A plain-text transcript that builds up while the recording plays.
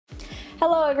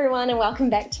Hello everyone and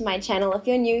welcome back to my channel. If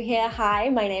you're new here, hi,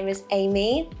 my name is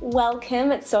Amy.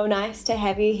 Welcome, it's so nice to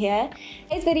have you here.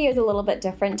 Today's video is a little bit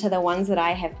different to the ones that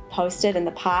I have posted in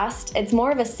the past. It's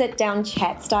more of a sit down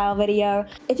chat style video.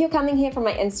 If you're coming here from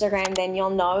my Instagram, then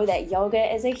you'll know that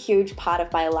yoga is a huge part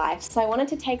of my life. So I wanted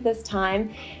to take this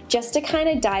time just to kind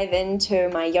of dive into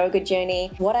my yoga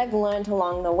journey, what I've learned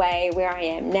along the way, where I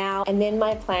am now, and then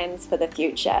my plans for the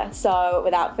future. So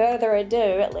without further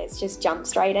ado, let's just jump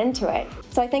straight into it.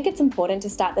 So I think it's important to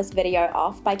start this video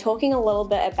off by talking a little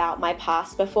bit about my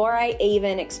past before I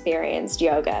even experienced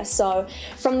yoga. So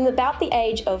from about the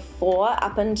age of 4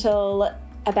 up until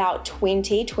about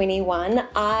 21,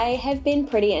 I have been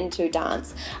pretty into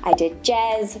dance. I did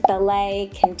jazz,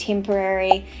 ballet,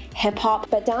 contemporary, hip hop,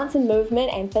 but dance and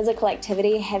movement and physical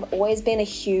activity have always been a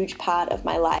huge part of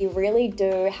my life. They really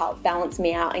do help balance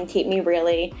me out and keep me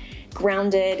really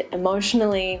grounded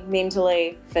emotionally,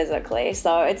 mentally, physically.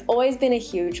 So it's always been a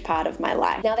huge part of my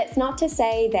life. Now that's not to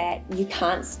say that you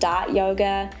can't start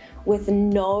yoga with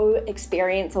no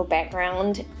experience or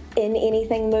background in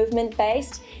anything movement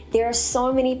based. There are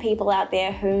so many people out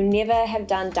there who never have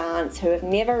done dance, who have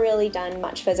never really done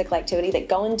much physical activity that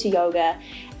go into yoga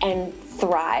and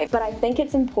thrive. But I think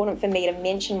it's important for me to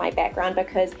mention my background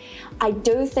because I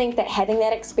do think that having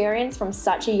that experience from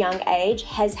such a young age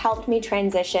has helped me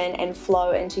transition and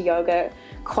flow into yoga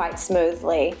quite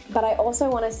smoothly. But I also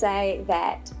want to say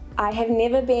that I have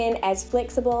never been as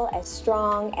flexible, as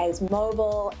strong, as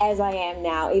mobile as I am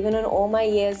now. Even in all my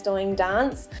years doing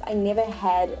dance, I never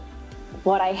had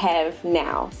what I have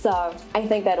now. So I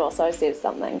think that also says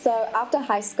something. So after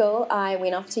high school, I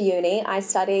went off to uni. I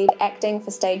studied acting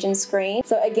for stage and screen.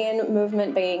 So again,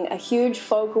 movement being a huge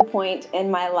focal point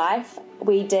in my life.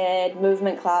 We did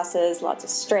movement classes, lots of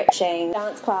stretching,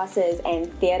 dance classes,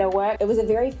 and theatre work. It was a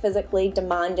very physically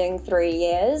demanding 3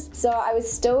 years, so I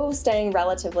was still staying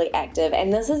relatively active,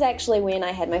 and this is actually when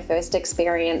I had my first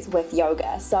experience with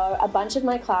yoga. So a bunch of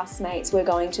my classmates were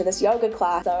going to this yoga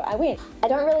class, so I went. I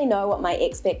don't really know what my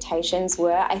expectations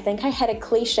were. I think I had a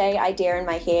cliche idea in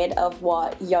my head of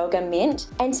what yoga meant,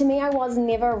 and to me I was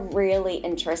never really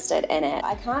interested in it.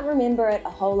 I can't remember it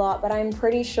a whole lot, but I'm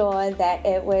pretty sure that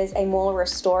it was a more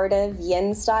restorative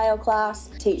yin style class.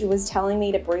 The teacher was telling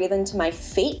me to breathe into my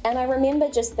feet, and I remember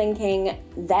just thinking,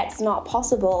 that's not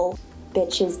possible,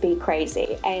 bitches be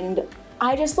crazy. And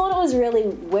I just thought it was really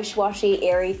wish-washy,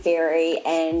 airy-fairy,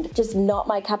 and just not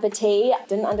my cup of tea. I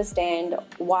didn't understand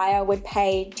why I would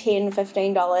pay $10,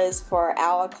 $15 for an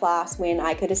hour class when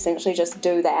I could essentially just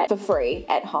do that for free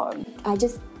at home. I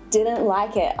just didn't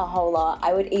like it a whole lot.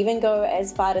 I would even go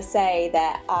as far to say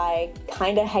that I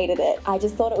kind of hated it. I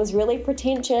just thought it was really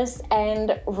pretentious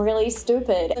and really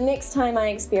stupid. The next time I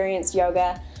experienced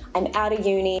yoga, I'm out of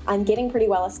uni, I'm getting pretty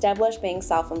well established being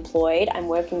self-employed, I'm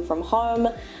working from home,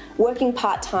 working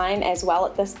part-time as well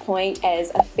at this point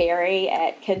as a fairy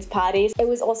at kids' parties. It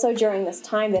was also during this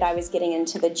time that I was getting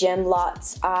into the gym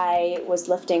lots. I was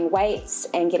lifting weights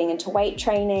and getting into weight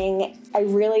training. I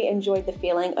really enjoyed the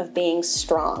feeling of being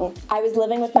strong. I was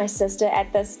living with my sister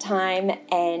at this time,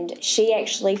 and she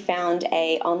actually found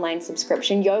an online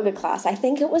subscription yoga class. I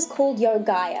think it was called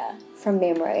Yogaya from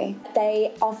memory.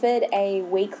 They offered a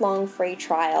week-long free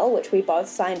trial, which we both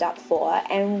signed up for,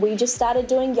 and we just started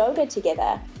doing yoga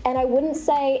together. And I wouldn't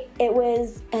say it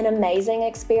was an amazing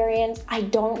experience. I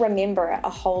don't remember it a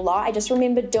whole lot. I just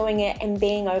remember doing it and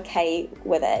being okay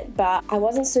with it. But I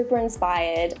wasn't super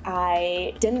inspired.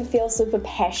 I didn't feel super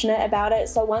passionate about it.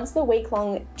 So once the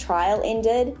week-long trial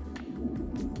ended,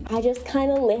 I just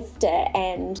kind of left it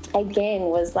and again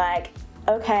was like,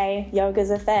 okay,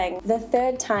 yoga's a thing. The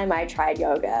third time I tried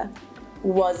yoga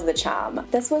was the charm.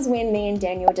 This was when me and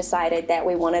Daniel decided that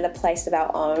we wanted a place of our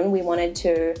own. We wanted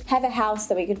to have a house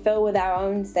that we could fill with our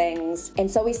own things. And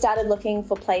so we started looking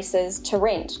for places to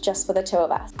rent just for the two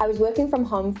of us. I was working from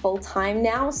home full time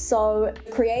now, so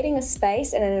creating a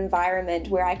space and an environment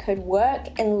where I could work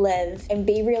and live and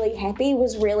be really happy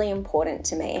was really important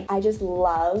to me. I just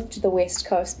loved the West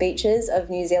Coast beaches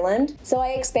of New Zealand. So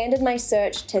I expanded my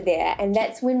search to there, and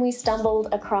that's when we stumbled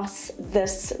across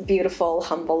this beautiful,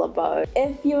 humble abode.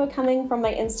 If you are coming from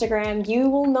my Instagram, you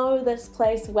will know this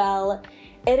place well.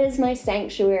 It is my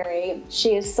sanctuary.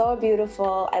 She is so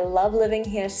beautiful. I love living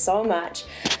here so much.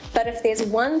 But if there's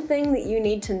one thing that you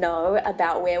need to know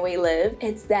about where we live,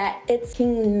 it's that it's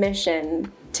King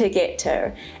Mission to get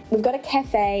to. We've got a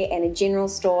cafe and a general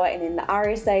store and then the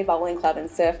RSA Bowling Club and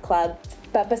Surf Club.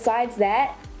 But besides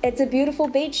that, it's a beautiful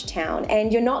beach town,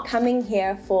 and you're not coming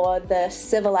here for the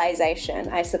civilization,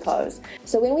 I suppose.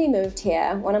 So when we moved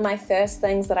here, one of my first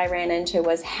things that I ran into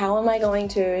was, how am I going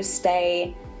to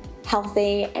stay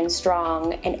healthy and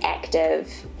strong and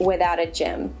active without a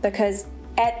gym, because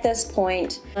at this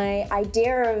point, my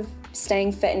idea of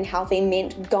staying fit and healthy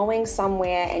meant going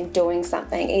somewhere and doing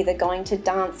something, either going to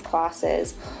dance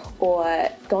classes or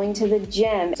going to the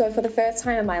gym. So for the first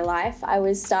time in my life, I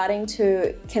was starting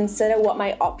to consider what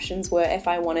my options were if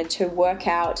I wanted to work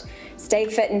out, stay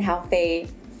fit and healthy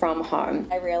from home.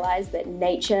 I realized that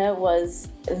nature was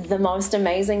the most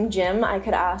amazing gym I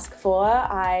could ask for.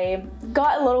 I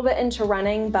got a little bit into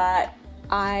running, but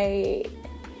I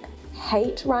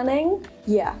hate running.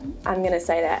 Yeah, I'm gonna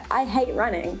say that. I hate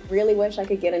running. Really wish I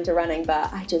could get into running,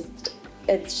 but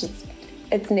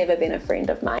it's never been a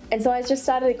friend of mine. And so I just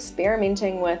started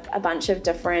experimenting with a bunch of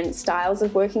different styles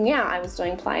of working out. I was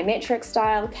doing plyometric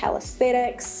style,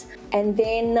 calisthenics, and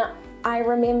then I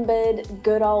remembered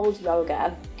good old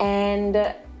yoga. And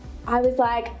I was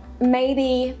like,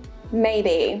 maybe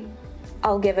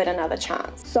I'll give it another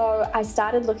chance. So I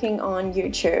started looking on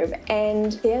YouTube,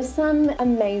 and there's some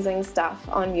amazing stuff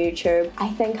on YouTube. I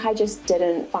think I just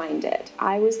didn't find it.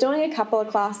 I was doing a couple of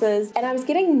classes and I was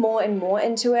getting more and more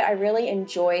into it. I really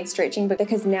enjoyed stretching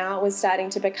because now it was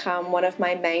starting to become one of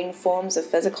my main forms of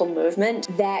physical movement.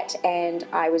 That, and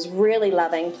I was really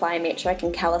loving plyometric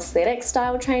and calisthenic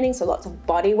style training, so lots of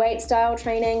body weight style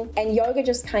training, and yoga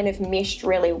just kind of meshed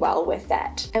really well with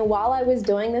that. And while I was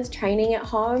doing this training at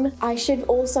home, I should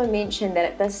also mention that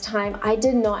at this time I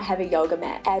did not have a yoga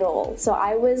mat at all. So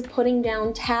I was putting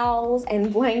down towels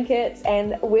and blankets,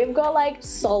 and we've got like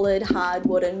solid hard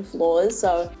wooden floors,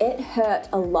 so it hurt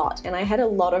a lot and I had a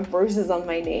lot of bruises on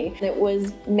my knee. And it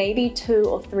was maybe 2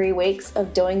 or 3 weeks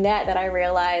of doing that I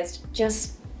realized,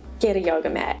 just get a yoga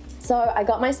mat. So I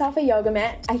got myself a yoga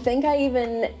mat. I think I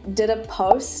even did a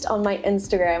post on my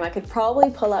Instagram. I could probably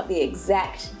pull up the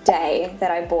exact day that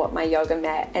I bought my yoga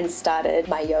mat and started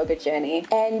my yoga journey.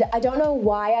 And I don't know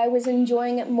why I was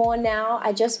enjoying it more now,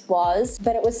 I just was,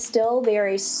 but it was still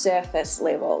very surface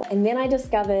level. And then I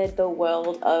discovered the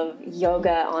world of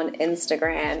yoga on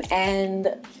Instagram,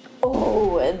 and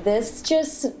oh, this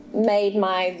just made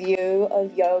my view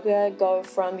of yoga go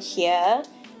from here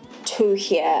to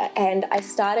here, and I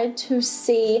started to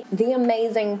see the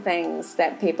amazing things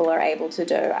that people are able to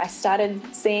do. I started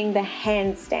seeing the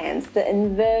handstands, the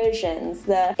inversions,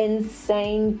 the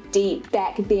insane deep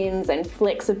back bends and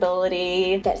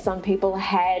flexibility that some people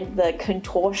had, the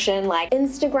contortion. Like,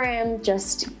 Instagram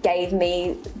just gave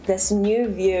me this new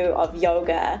view of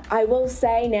yoga. I will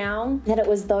say now that it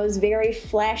was those very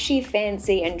flashy,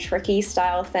 fancy and tricky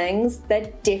style things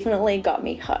that definitely got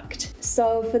me hooked.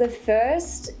 So for the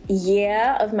first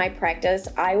year of my practice,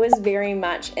 I was very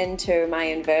much into my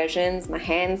inversions, my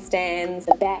handstands,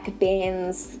 the back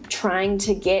bends, trying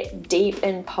to get deep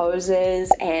in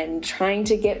poses and trying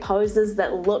to get poses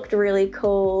that looked really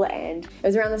cool. And it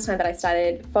was around this time that I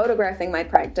started photographing my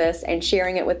practice and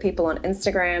sharing it with people on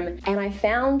Instagram. And I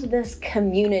found this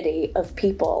community of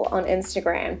people on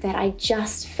Instagram that I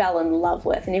just fell in love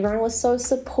with. And everyone was so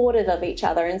supportive of each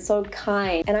other and so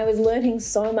kind. And I was learning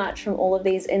so much from all of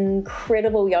these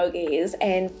incredible yogis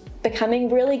and becoming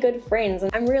really good friends.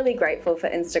 And I'm really grateful for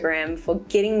Instagram for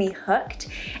getting me hooked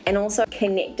and also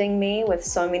connecting me with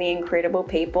so many incredible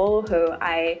people who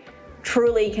I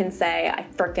truly can say I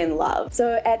freaking love.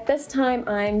 So at this time,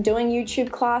 I'm doing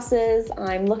YouTube classes,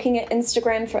 I'm looking at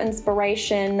Instagram for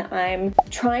inspiration, I'm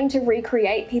trying to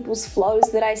recreate people's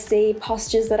flows that I see,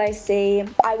 postures that I see.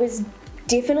 I was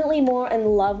definitely more in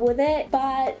love with it,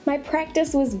 but my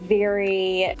practice was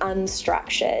very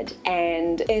unstructured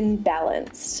and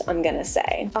imbalanced, I'm gonna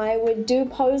say. I would do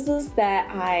poses that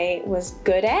I was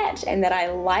good at and that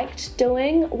I liked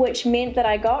doing, which meant that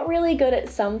I got really good at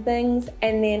some things,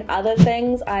 and then other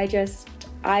things I just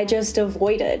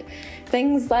avoided.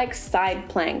 Things like side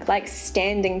plank, like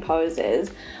standing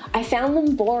poses. I found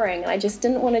them boring and I just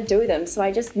didn't want to do them, so I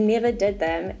just never did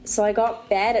them. So I got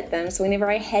bad at them, so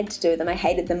whenever I had to do them, I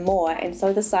hated them more, and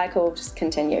so the cycle just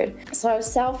continued. So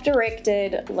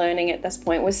self-directed learning at this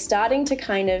point was starting to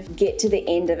kind of get to the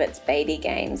end of its baby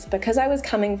games. Because I was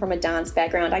coming from a dance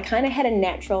background, I kind of had a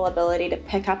natural ability to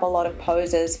pick up a lot of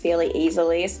poses fairly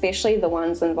easily, especially the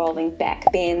ones involving back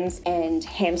bends and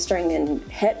hamstring and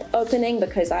hip opening,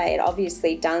 because I had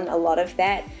obviously done a lot of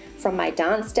that from my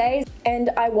dance days.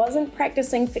 And I wasn't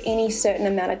practicing for any certain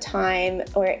amount of time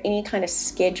or any kind of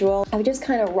schedule. I would just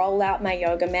kind of roll out my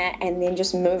yoga mat and then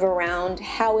just move around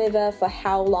however, for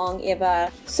how long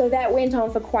ever. So that went on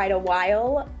for quite a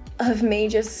while of me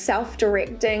just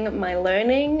self-directing my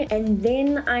learning. And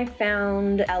then I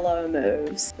found Hello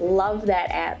Moves. Love that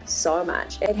app so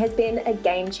much. It has been a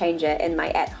game changer in my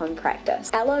at-home practice.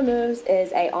 Hello Moves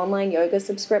is an online yoga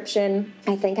subscription.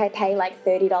 I think I pay like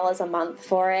 $30 a month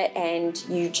for it, and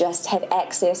you just have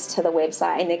access to the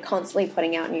website, and they're constantly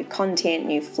putting out new content,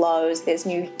 new flows. There's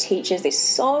new teachers. There's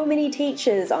so many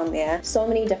teachers on there. So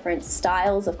many different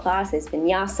styles of class. There's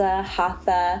vinyasa,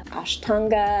 hatha,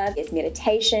 ashtanga, there's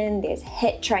meditation, there's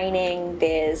HIIT training,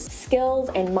 there's skills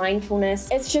and mindfulness.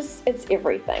 It's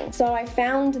everything. So I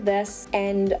found this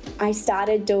and I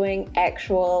started doing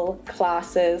actual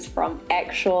classes from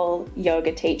actual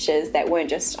yoga teachers that weren't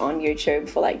just on YouTube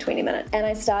for like 20 minutes. And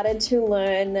I started to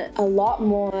learn a lot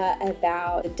more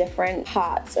about the different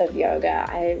parts of yoga.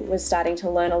 I was starting to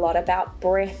learn a lot about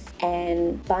breath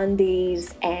and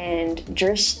bandhis and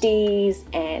drishtis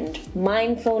and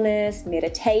mindfulness,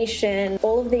 meditation,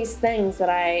 all of these things that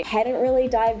I hadn't really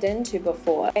dived into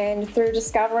before. And through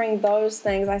discovering those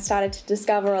things, I started to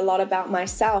discover a lot about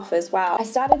myself as well. I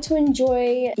started to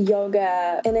enjoy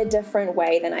yoga in a different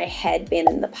way than I had been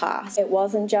in the past. It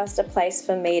wasn't just a place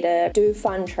for me to do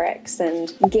fun tricks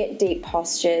and get deep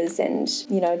postures and,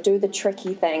 do the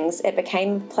tricky things. It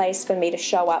became a place for me to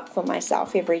show up for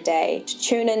myself every day, to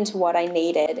tune into what I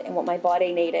needed and what my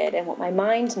body needed and what my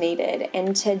mind needed,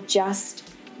 and to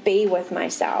just be with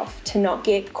myself, to not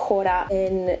get caught up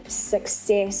in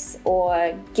success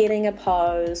or getting a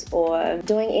pose or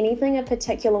doing anything a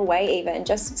particular way, even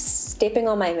just stepping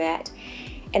on my mat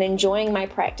and enjoying my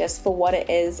practice for what it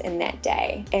is in that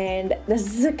day. And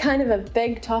this is a kind of a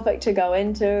big topic to go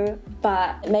into,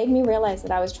 but it made me realize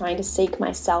that I was trying to seek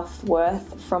my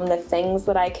self-worth from the things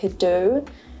that I could do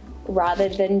rather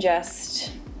than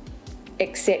just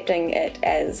accepting it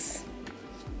as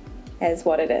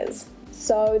what it is.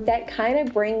 So that kind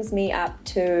of brings me up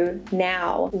to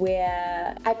now,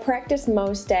 where I practice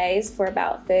most days for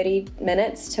about 30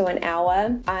 minutes to an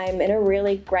hour. I'm in a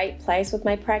really great place with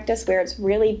my practice where it's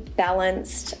really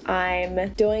balanced. I'm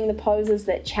doing the poses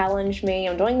that challenge me,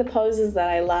 I'm doing the poses that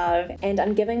I love, and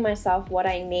I'm giving myself what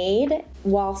I need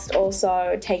whilst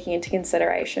also taking into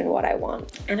consideration what I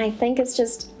want. And I think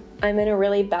I'm in a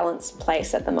really balanced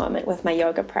place at the moment with my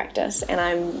yoga practice, and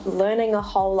I'm learning a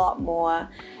whole lot more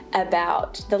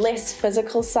about the less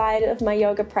physical side of my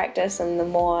yoga practice and the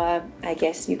more, I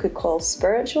guess you could call,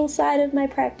 spiritual side of my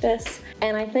practice.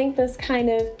 And I think this kind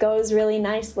of goes really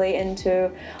nicely into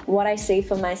what I see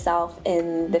for myself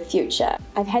in the future.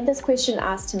 I've had this question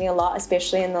asked to me a lot,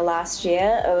 especially in the last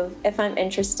year, of if I'm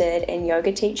interested in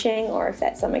yoga teaching or if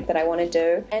that's something that I want to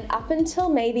do. And up until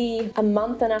maybe a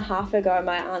month and a half ago,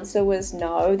 my answer was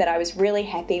no, that I was really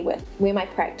happy with where my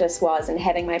practice was and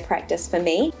having my practice for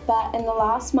me. But in the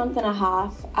last month and a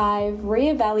half, I've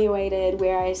reevaluated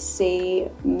where I see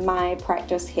my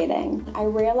practice heading. I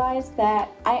realized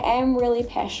that I am really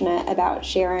passionate about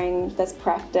sharing this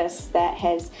practice that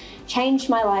has changed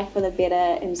my life for the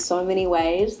better in so many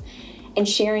ways, and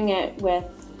sharing it with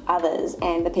others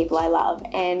and the people I love,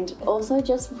 and also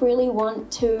just really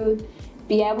want to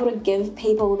be able to give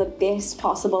people the best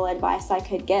possible advice I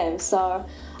could give. So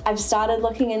I've started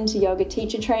looking into yoga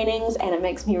teacher trainings, and it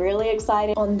makes me really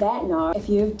excited. On that note, if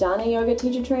you've done a yoga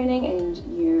teacher training and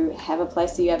you have a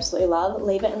place that you absolutely love,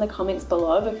 leave it in the comments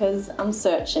below, because I'm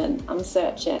searching.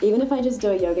 Even if I just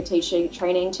do a yoga teacher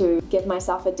training to give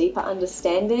myself a deeper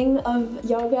understanding of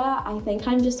yoga, I think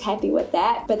I'm just happy with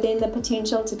that. But then the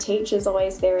potential to teach is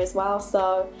always there as well.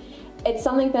 So it's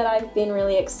something that I've been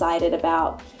really excited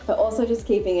about, but also just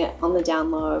keeping it on the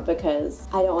down low because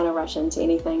I don't want to rush into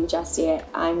anything just yet.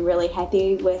 I'm really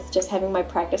happy with just having my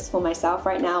practice for myself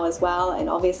right now as well, and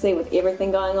obviously with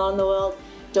everything going on in the world,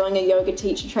 doing a yoga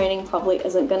teacher training probably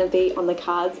isn't going to be on the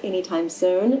cards anytime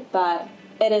soon, but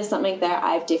it is something that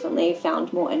I've definitely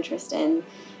found more interest in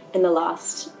the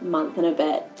last month and a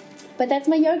bit. But that's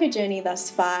my yoga journey thus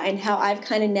far, and how I've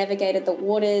kind of navigated the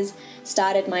waters,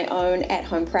 started my own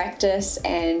at-home practice,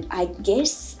 and I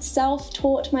guess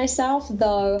self-taught myself,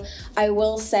 though I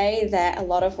will say that a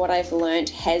lot of what I've learned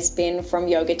has been from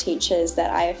yoga teachers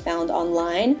that I have found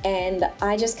online, and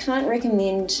I just can't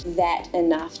recommend that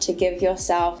enough, to give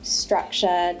yourself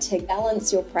structure, to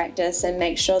balance your practice and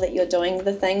make sure that you're doing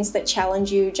the things that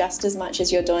challenge you just as much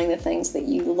as you're doing the things that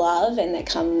you love and that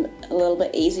come a little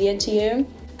bit easier to you.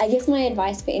 I guess my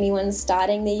advice for anyone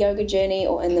starting their yoga journey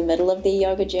or in the middle of their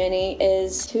yoga journey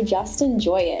is to just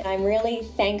enjoy it. I'm really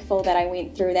thankful that I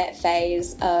went through that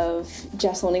phase of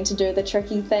just wanting to do the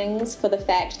tricky things for the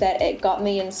fact that it got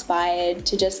me inspired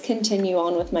to just continue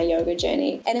on with my yoga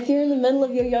journey. And if you're in the middle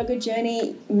of your yoga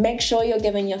journey, make sure you're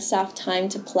giving yourself time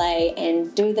to play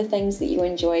and do the things that you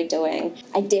enjoy doing.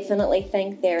 I definitely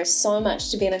think there is so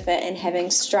much to benefit in having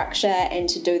structure and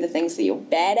to do the things that you're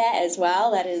bad at as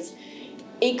well. That is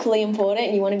equally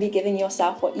important. You want to be giving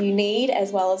yourself what you need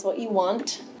as well as what you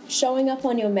want. Showing up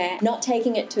on your mat, not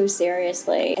taking it too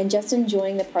seriously, and just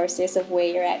enjoying the process of where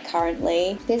you're at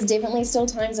currently. There's definitely still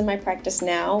times in my practice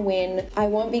now when I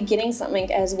won't be getting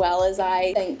something as well as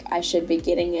I think I should be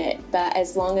getting it, but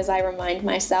as long as I remind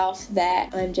myself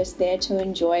that I'm just there to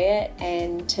enjoy it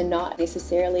and to not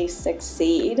necessarily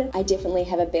succeed, I definitely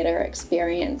have a better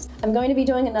experience. I'm going to be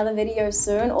doing another video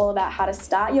soon all about how to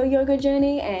start your yoga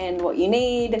journey and what you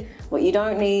need, what you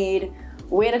don't need,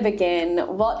 where to begin,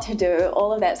 what to do,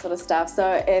 all of that sort of stuff.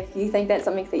 So if you think that's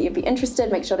something that you'd be interested,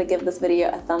 make sure to give this video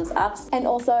a thumbs up. And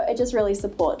also, it just really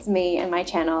supports me and my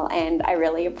channel, and I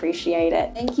really appreciate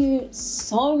it. Thank you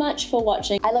so much for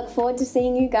watching. I look forward to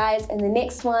seeing you guys in the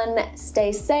next one.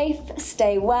 Stay safe,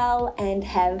 stay well, and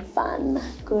have fun.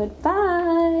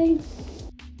 Goodbye.